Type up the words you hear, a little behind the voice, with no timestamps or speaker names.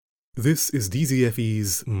This is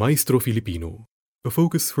DZFE's Maestro Filipino, a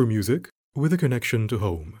focus for music with a connection to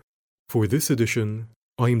home. For this edition,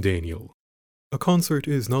 I'm Daniel. A concert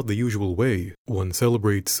is not the usual way one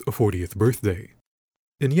celebrates a 40th birthday.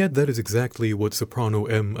 And yet that is exactly what Soprano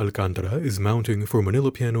M. Alcantara is mounting for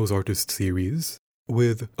Manila Pianos Artist Series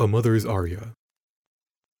with A Mother's Aria.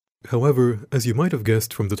 However, as you might have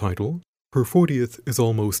guessed from the title, her 40th is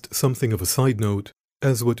almost something of a side note,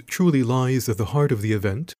 as what truly lies at the heart of the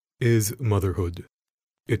event is motherhood.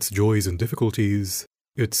 Its joys and difficulties,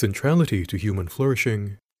 its centrality to human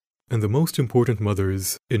flourishing, and the most important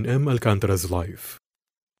mothers in M. Alcantara's life.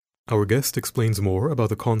 Our guest explains more about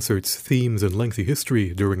the concert's themes and lengthy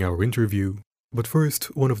history during our interview, but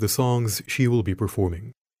first, one of the songs she will be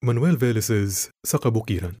performing, Manuel Velez's Sa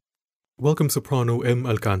Kabukiran. Welcome Soprano M.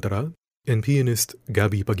 Alcantara and pianist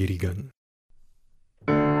Gabby Pagirigan.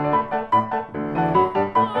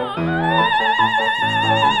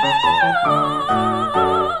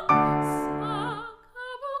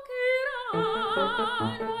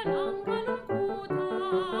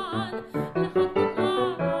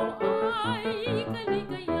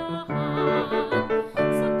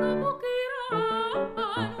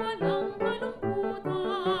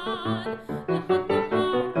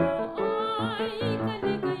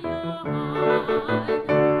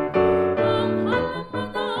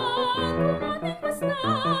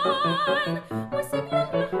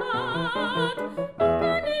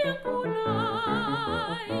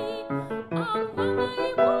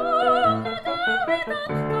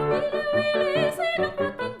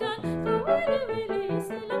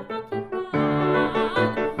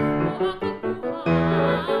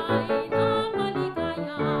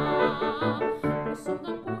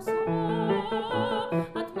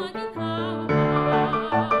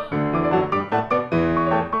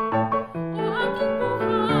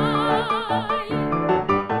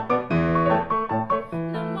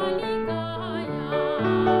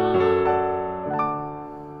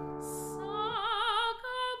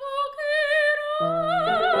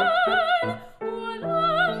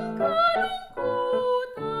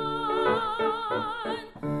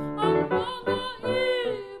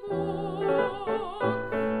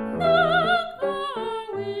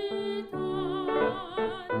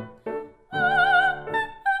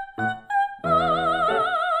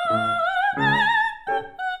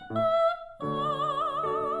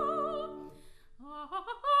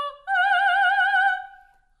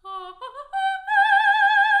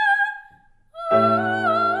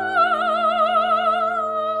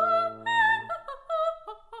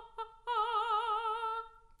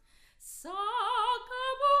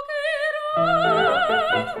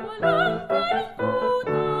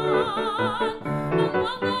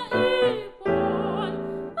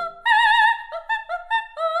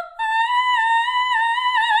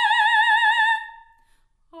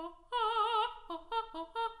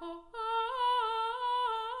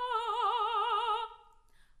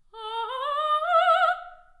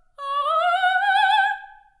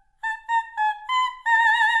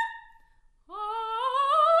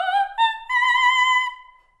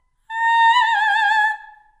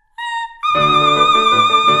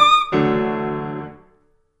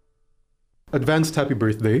 Advanced happy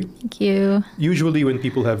birthday. Thank you. Usually when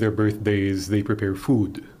people have their birthdays, they prepare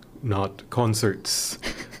food, not concerts.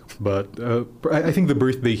 But I think the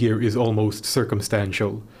birthday here is almost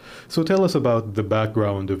circumstantial. So tell us about the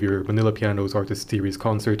background of your Manila Pianos Artist Series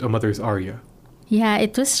concert, A Mother's Aria. Yeah,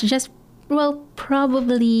 it was just,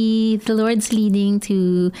 probably the Lord's leading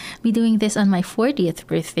to be doing this on my 40th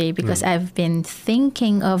birthday because I've been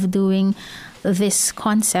thinking of doing this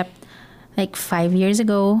concept like 5 years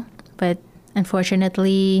ago, but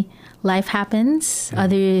unfortunately, life happens.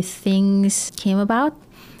 Other things came about.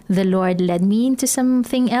 The Lord led me into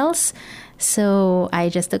something else. So I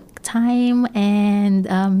just took time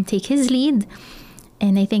and take His lead.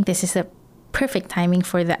 And I think this is a perfect timing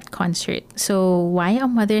for that concert. So why A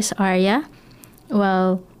Mother's Aria?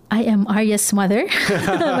 Well, I am Aria's mother.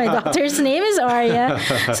 My daughter's name is Aria.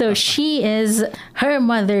 So she is her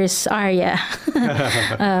mother's Aria.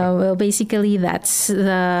 Basically, that's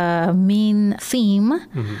the main theme.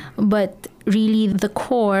 But really, the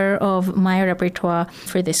core of my repertoire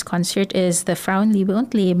for this concert is the Frauenliebe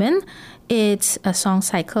und Leben. It's a song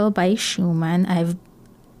cycle by Schumann. I've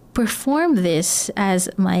performed this as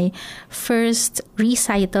my first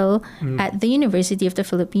recital at the University of the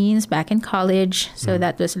Philippines back in college. So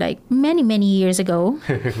that was like many, many years ago.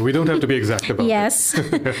 We don't have to be exact about yes.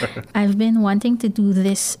 I've been wanting to do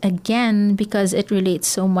this again because it relates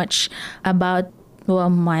so much about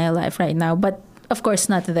my life right now. But of course,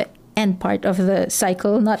 not the end part of the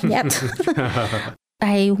cycle, not yet.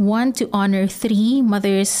 I want to honor three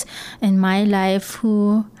mothers in my life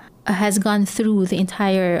who has gone through the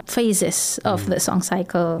entire phases of the song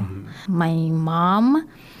cycle. My mom,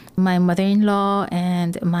 my mother-in-law,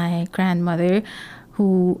 and my grandmother,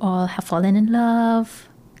 who all have fallen in love,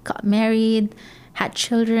 got married, had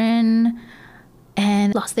children,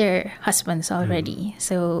 and lost their husbands already.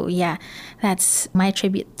 So yeah, that's my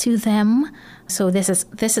tribute to them. So this is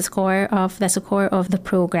that's the core of the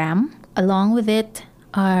program. Along with it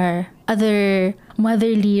are other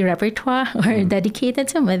motherly repertoire or dedicated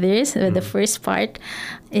to mothers. The first part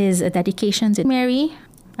is a dedication to Mary.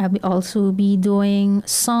 I'll also be doing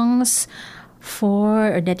songs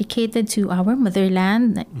for or dedicated to our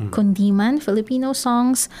motherland, like Kundiman, Filipino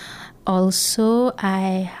songs. Also,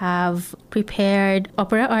 I have prepared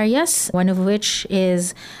opera arias, one of which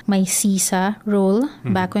is my Sisa role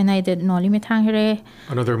back when I did Noli Me Tangere.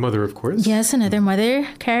 Another mother, of course. Yes, another mother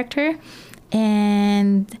character.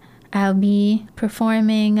 And I'll be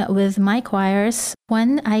performing with my choirs.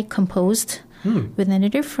 One I composed with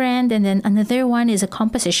another friend, and then another one is a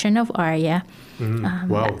composition of Aria.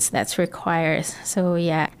 Wow. That's for choirs. So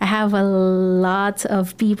yeah, I have a lot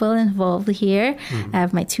of people involved here. I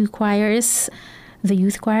have my two choirs, the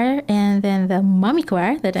youth choir and then the mommy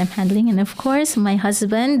choir that I'm handling, and of course my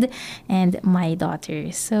husband and my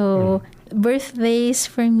daughter. So birthdays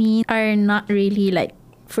for me are not really like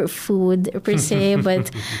for food per se,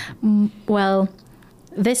 but well,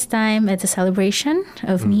 this time it's a celebration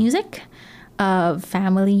of music, of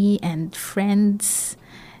family and friends.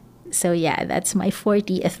 So yeah, that's my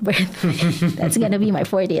 40th birthday. That's going to be my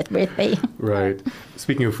 40th birthday. Right.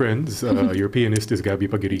 Speaking of friends, your pianist is Gabby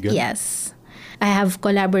Pagiriga. Yes. I have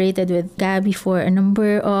collaborated with Gabby for a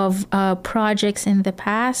number of projects in the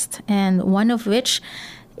past, and one of which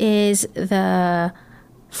is the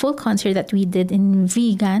full concert that we did in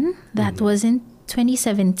Vegan. That was in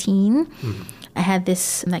 2017. I had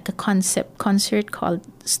this like a concept concert called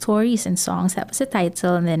Stories and Songs. That was the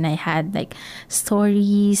title. And then I had like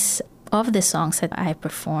stories of the songs that I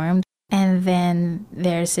performed. And then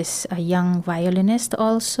there's this a young violinist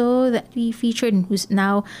also that we featured, and who's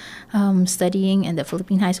now studying in the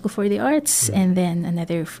Philippine High School for the Arts. And then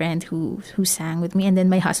another friend who sang with me. And then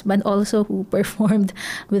my husband also, who performed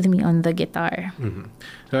with me on the guitar.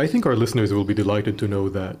 I think our listeners will be delighted to know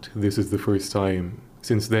that this is the first time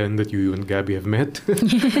since then that you and Gabby have met.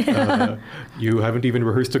 You haven't even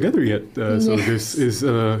rehearsed together yet. So this is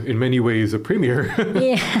in many ways a premiere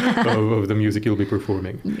of the music you'll be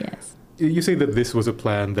performing. Yes. You say that this was a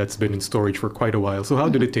plan that's been in storage for quite a while. So how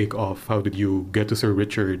did it take off? How did you get to Sir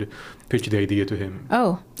Richard, pitch the idea to him?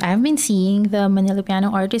 Oh, I've been seeing the Manila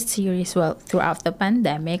Pianos Artist Series throughout the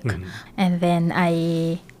pandemic. And then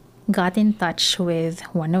I got in touch with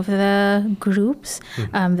one of the groups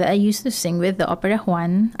that I used to sing with, the Opera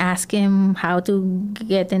Juan. Asked him how to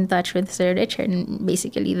get in touch with Sir Richard, and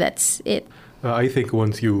basically that's it. I think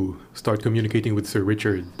once you start communicating with Sir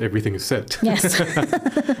Richard, everything is set. Yes.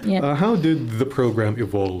 How did the program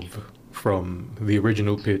evolve from the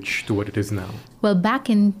original pitch to what it is now? Well,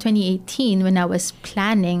 back in 2018, when I was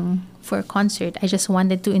planning for a concert, I just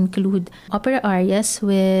wanted to include opera arias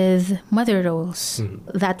with mother roles.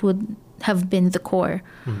 That would have been the core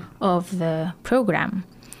of the program.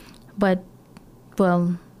 But,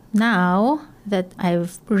 well, now that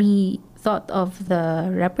I've rethought of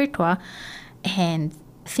the repertoire and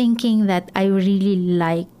thinking that I really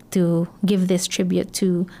like to give this tribute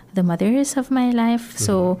to the mothers of my life.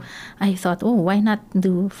 So I thought, why not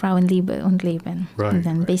do Frauenliebe und Leben? Right, And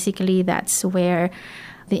then basically that's where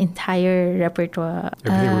the entire repertoire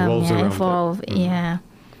everything revolves around evolved. it. Yeah.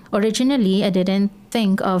 Originally, I didn't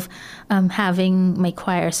think of having my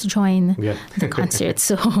choirs join the concert.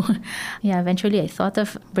 So, eventually I thought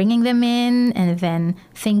of bringing them in and then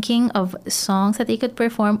thinking of songs that they could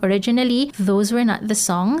perform. Originally, those were not the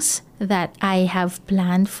songs that I have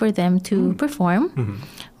planned for them to perform.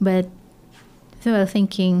 But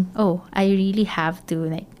thinking, I really have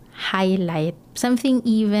to highlight something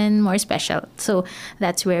even more special. So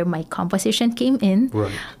that's where my composition came in.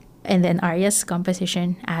 Right. And then Aria's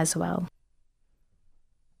composition as well.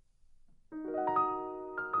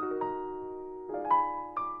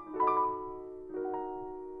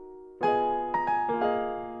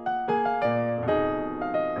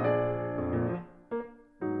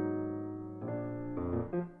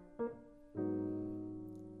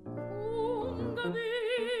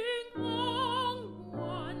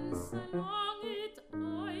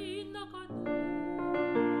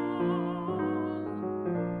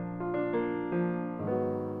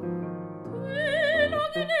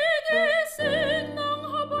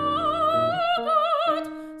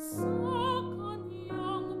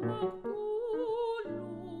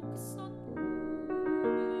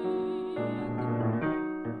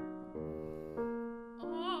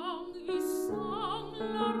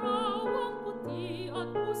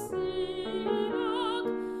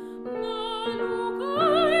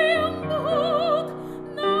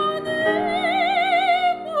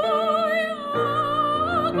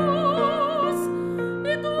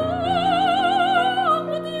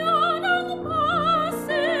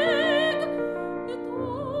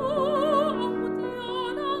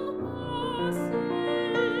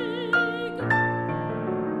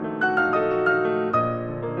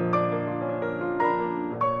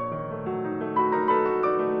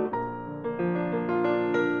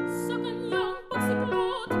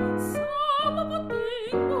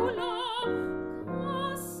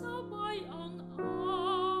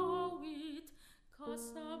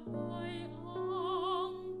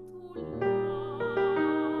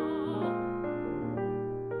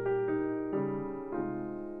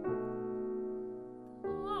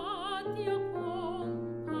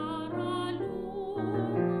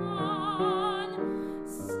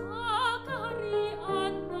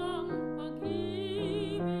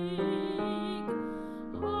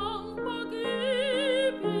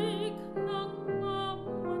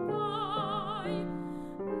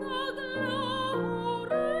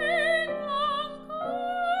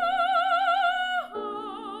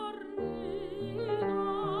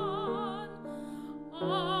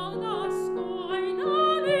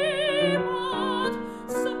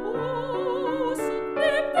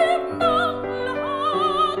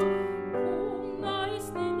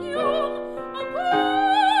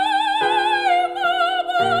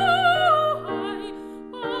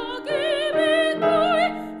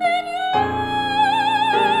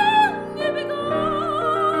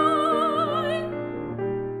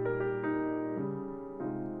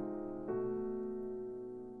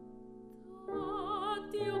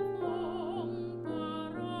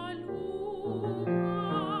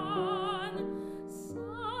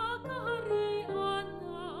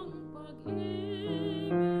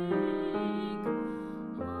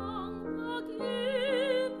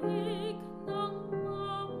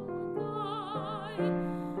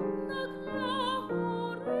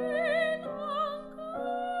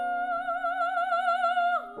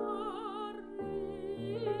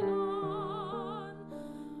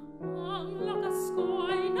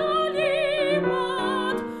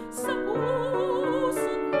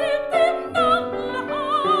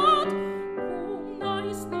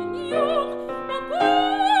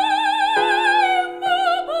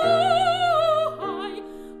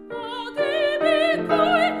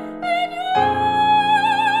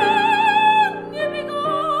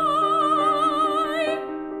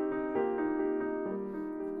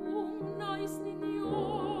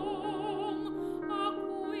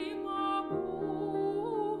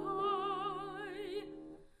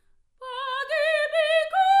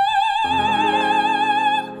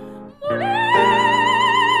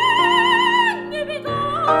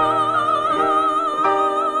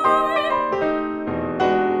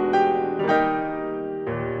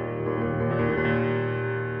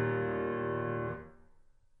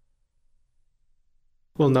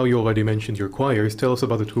 Well, now you already mentioned your choirs. Tell us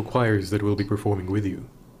about the two choirs that will be performing with you.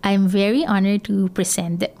 I'm very honored to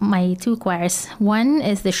present my two choirs. One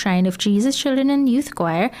is the Shrine of Jesus Children and Youth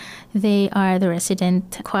Choir. They are the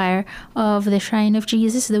resident choir of the Shrine of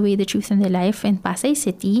Jesus, the Way, the Truth, and the Life in Pasay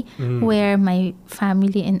City, where my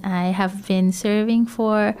family and I have been serving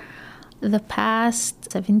for the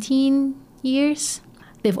past 17 years.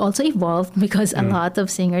 They've also evolved because a lot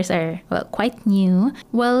of singers are, well, quite new.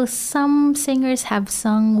 Well, some singers have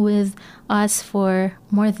sung with us for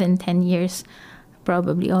more than 10 years.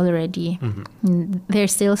 Probably already. They're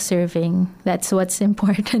still serving. That's what's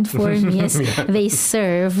important for me is they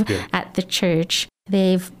serve at the church.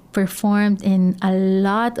 They've performed in a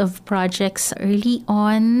lot of projects early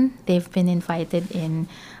on. They've been invited in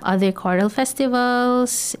other choral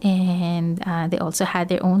festivals, and they also had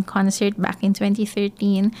their own concert back in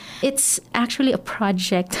 2013. It's actually a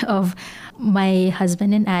project of my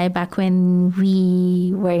husband and I back when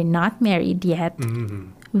we were not married yet.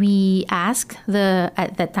 We asked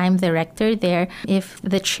at that time the rector there if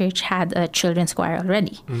the church had a children's choir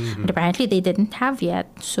already. But apparently they didn't have yet.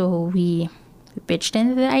 So we pitched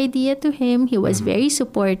in the idea to him. He was very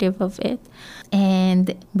supportive of it.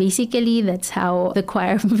 And basically that's how the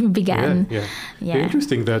choir began. Yeah. Very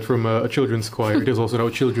interesting that from a children's choir, it is also now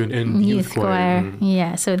children and youth choir.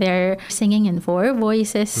 Yeah, so they're singing in 4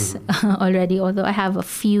 voices already, although I have a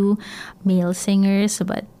few male singers,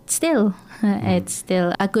 but still, it's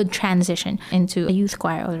still a good transition into a youth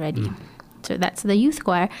choir already. So that's the youth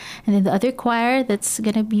choir. And then the other choir that's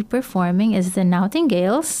going to be performing is the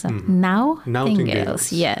Nightingales.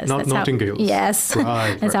 Nightingales. Yes. Not Nightingales. Yes.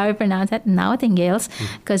 Right, That's how we pronounce it, Nightingales.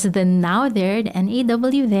 Because the now there, the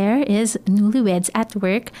NAW there is Newlyweds at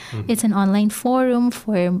Work. It's an online forum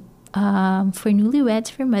for newlyweds,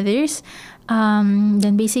 for mothers.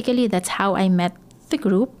 Then basically that's how I met the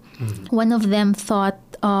group. One of them thought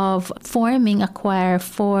of forming a choir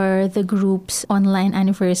for the group's online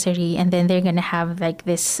anniversary, and then they're going to have like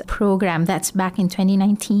this program. That's back in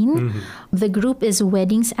 2019. The group is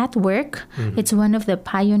Weddings at Work. It's one of the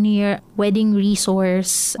pioneer wedding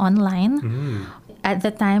resource online. At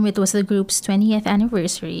the time, it was the group's 20th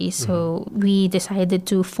anniversary, so we decided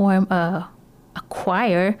to form a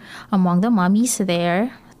choir among the mommies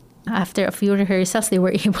there. After a few rehearsals, they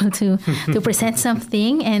were able to present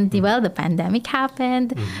something. And, well, the pandemic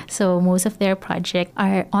happened. So most of their projects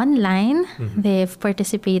are online. They've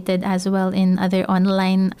participated as well in other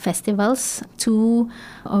online festivals. 2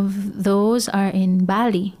 of those are in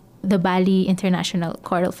Bali, the Bali International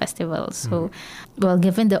Choral Festival. So, well,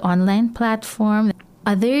 given the online platform,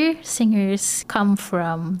 other singers come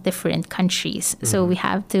from different countries. So we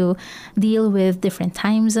have to deal with different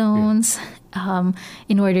time zones.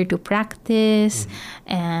 In order to practice,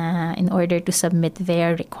 in order to submit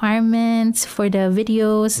their requirements for the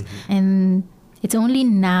videos. And it's only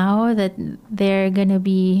now that they're going to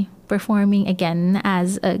be performing again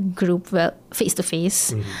as a group, well,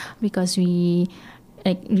 face-to-face, because we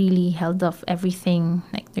really held off everything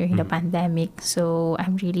during the pandemic. So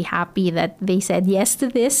I'm really happy that they said yes to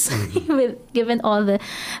this, given all the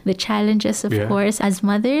challenges, of course, as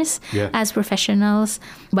mothers, as professionals.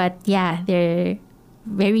 But yeah, they're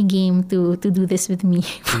very game to do this with me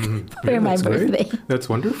for my birthday. Great. That's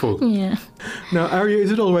wonderful. Yeah. Now, Aria, is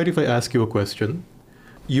it all right if I ask you a question?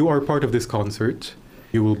 You are part of this concert.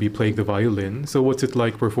 You will be playing the violin. So what's it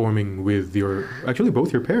like performing with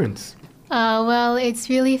both your parents? Well, it's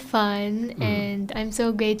really fun, and I'm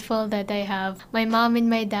so grateful that I have my mom and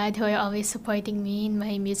my dad who are always supporting me in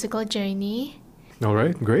my musical journey. All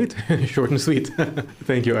right, great. Short and sweet.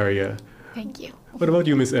 Thank you, Aria. Thank you. What about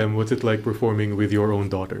you, Miss M? What's it like performing with your own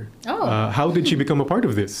daughter? How did she become a part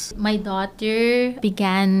of this? My daughter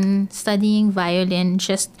began studying violin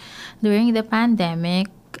just during the pandemic,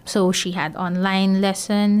 so she had online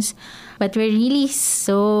lessons, but we're really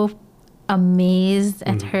so amazed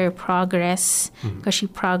at her progress because she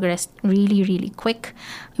progressed really, really quick.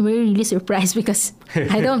 We're really surprised because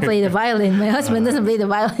I don't play the violin. My husband doesn't play the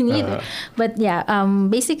violin either. But yeah,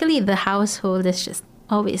 basically the household is just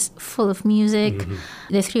always full of music.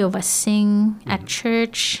 The 3 of us sing at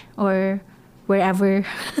church or wherever.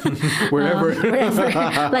 Wherever.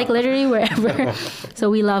 Like literally wherever. So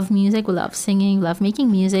we love music, we love singing, we love making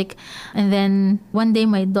music. And then one day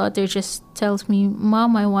my daughter just tells me,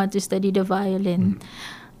 Mom, I want to study the violin.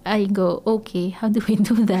 I go, okay, how do we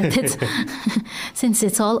do that? Since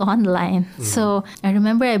it's all online. So I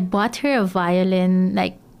remember I bought her a violin,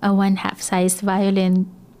 like a 1/2-sized violin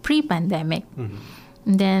pre-pandemic. And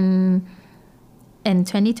then in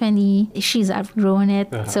 2020, she's outgrown it.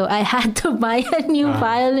 So I had to buy a new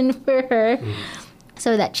violin for her.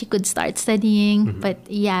 so that she could start studying. But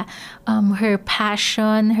yeah, her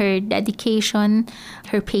passion, her dedication,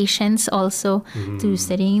 her patience also to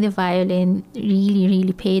studying the violin really,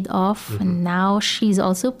 really paid off. And now she's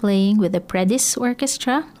also playing with the Predis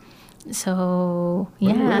Orchestra. So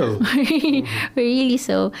yeah, well. we're really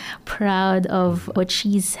so proud of what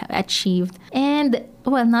she's achieved. And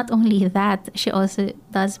well, not only that, she also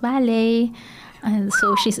does ballet. And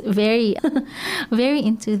so she's very, very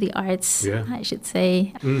into the arts, Yeah. I should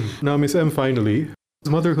say. Now, Miss M, finally,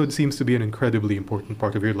 motherhood seems to be an incredibly important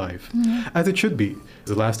part of your life, as it should be.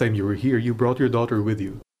 The last time you were here, you brought your daughter with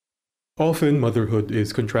you. Often, motherhood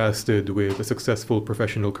is contrasted with a successful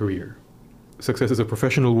professional career. Success as a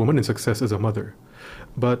professional woman and success as a mother.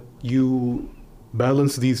 But you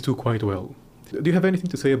balance these two quite well. Do you have anything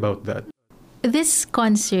to say about that? This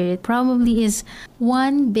concert probably is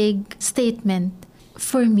one big statement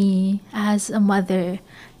for me as a mother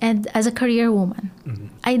and as a career woman.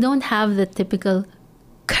 I don't have the typical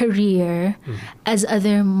career as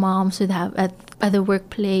other moms would have at the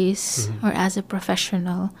workplace or as a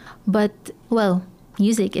professional. But, well,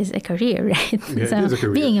 music is a career, right? Yeah, So it is a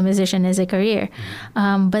career. being a musician is a career.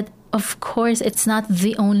 But of course, it's not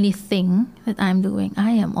the only thing that I'm doing.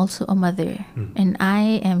 I am also a mother. And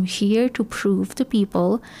I am here to prove to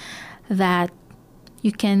people that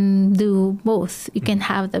you can do both. You can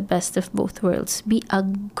have the best of both worlds. Be a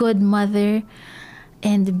good mother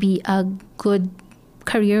and be a good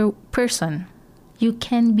career person. You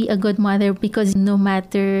can be a good mother because no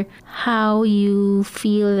matter how you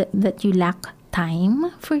feel that you lack time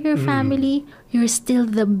for your family, you're still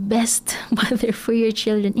the best mother for your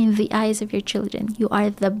children. In the eyes of your children, you are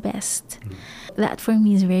the best. That for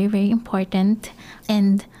me is very, very important.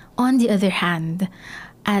 And on the other hand,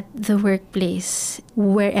 at the workplace,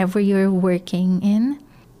 wherever you're working in,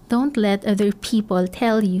 don't let other people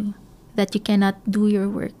tell you that you cannot do your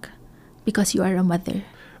work because you are a mother.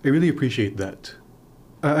 I really appreciate that.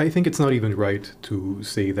 I think it's not even right to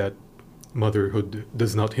say that motherhood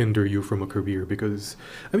does not hinder you from a career because,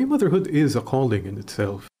 I mean, motherhood is a calling in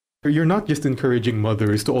itself. You're not just encouraging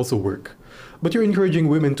mothers to also work, but you're encouraging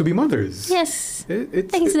women to be mothers. Yes,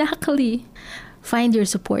 It's exactly. Find your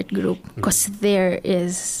support group because there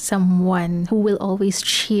is someone who will always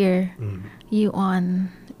cheer you on,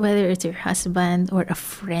 whether it's your husband or a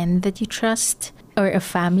friend that you trust or a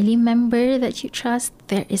family member that you trust.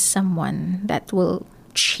 There is someone that will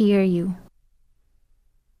cheer you.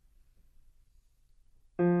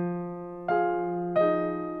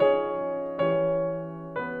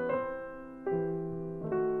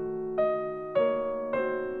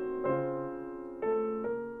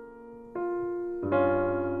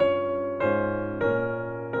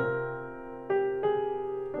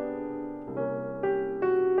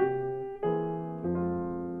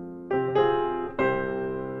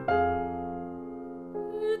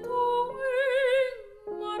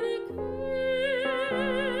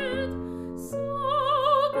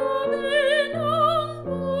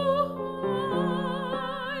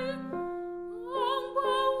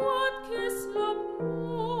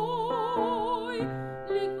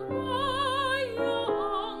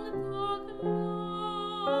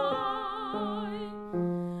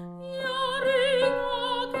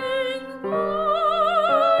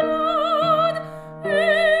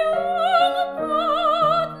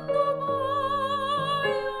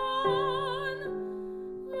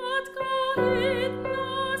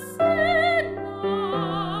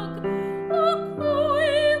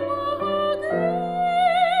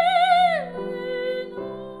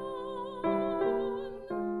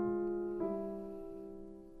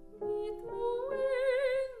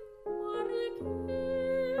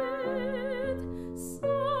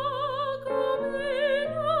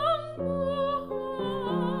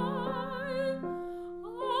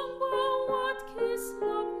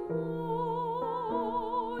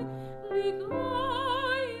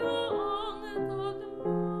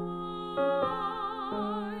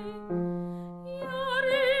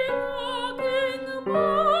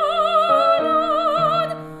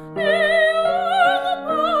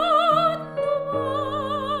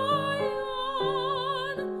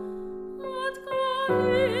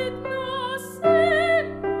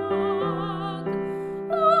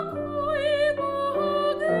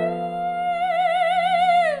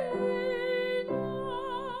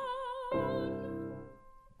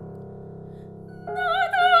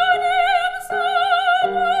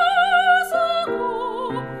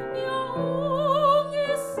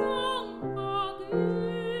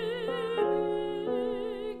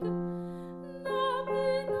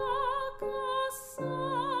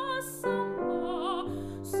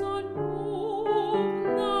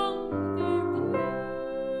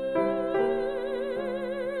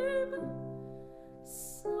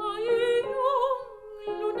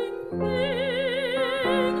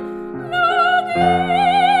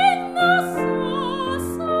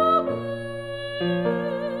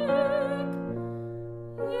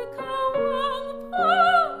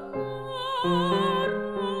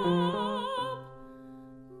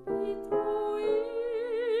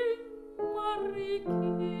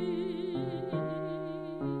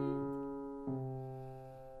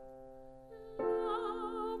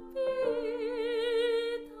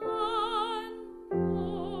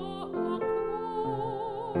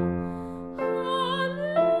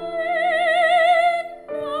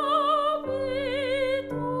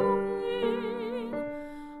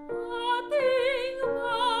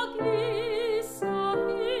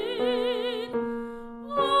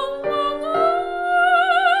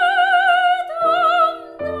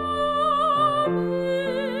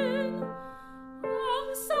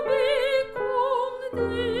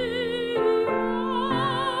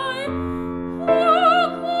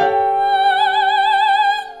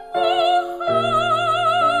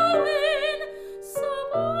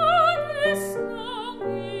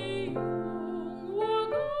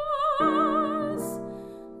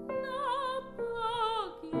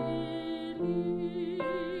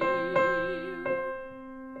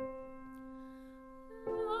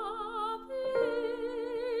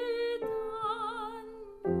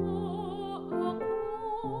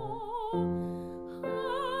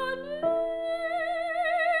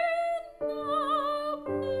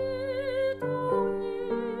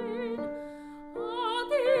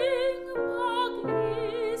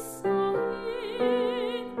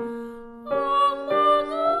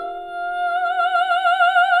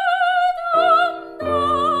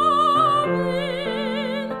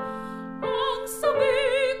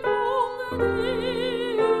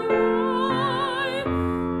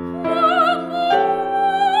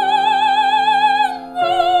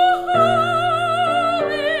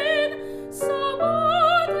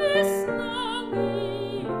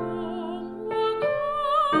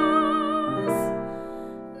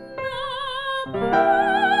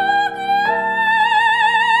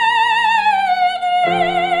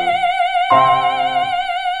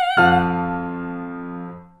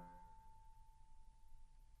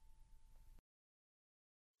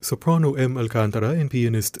 Soprano M. Alcantara and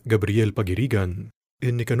pianist Gabriel Pagirigan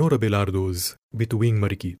in Nicanor Abelardo's Bituing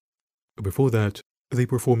Marikit. Before that, they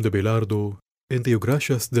performed Abelardo in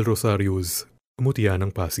Theogracias del Rosario's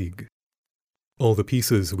Mutianang Pasig. All the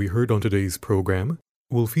pieces we heard on today's program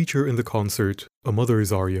will feature in the concert A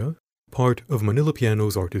Mother's Aria, part of Manila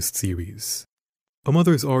Pianos Artist Series. A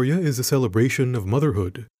Mother's Aria is a celebration of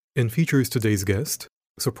motherhood and features today's guest,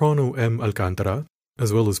 Soprano M. Alcantara,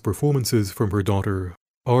 as well as performances from her daughter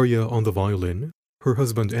Aria on the violin, her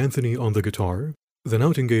husband Anthony on the guitar, the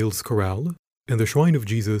Nightingales Chorale, and the Shrine of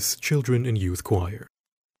Jesus Children and Youth Choir.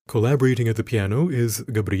 Collaborating at the piano is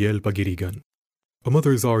Gabriel Pagirigan. A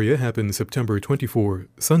Mother's Aria happens September 24,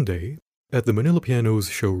 Sunday, at the Manila Pianos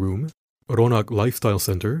showroom, Ronak Lifestyle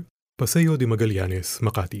Center, Paseo de Magallanes,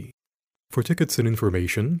 Makati. For tickets and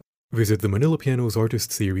information, visit the Manila Pianos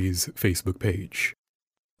Artist Series Facebook page.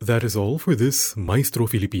 That is all for this Maestro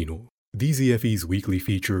Filipino, DZFE's weekly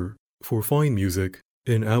feature for fine music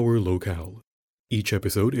in our locale. Each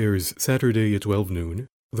episode airs Saturday at 12 noon,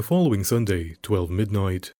 the following Sunday, 12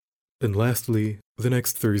 midnight, and lastly, the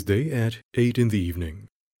next Thursday at 8 in the evening.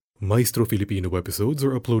 Maestro Filipino episodes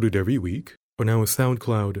are uploaded every week on our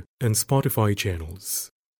SoundCloud and Spotify channels.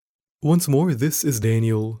 Once more, this is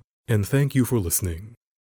Daniel, and thank you for listening.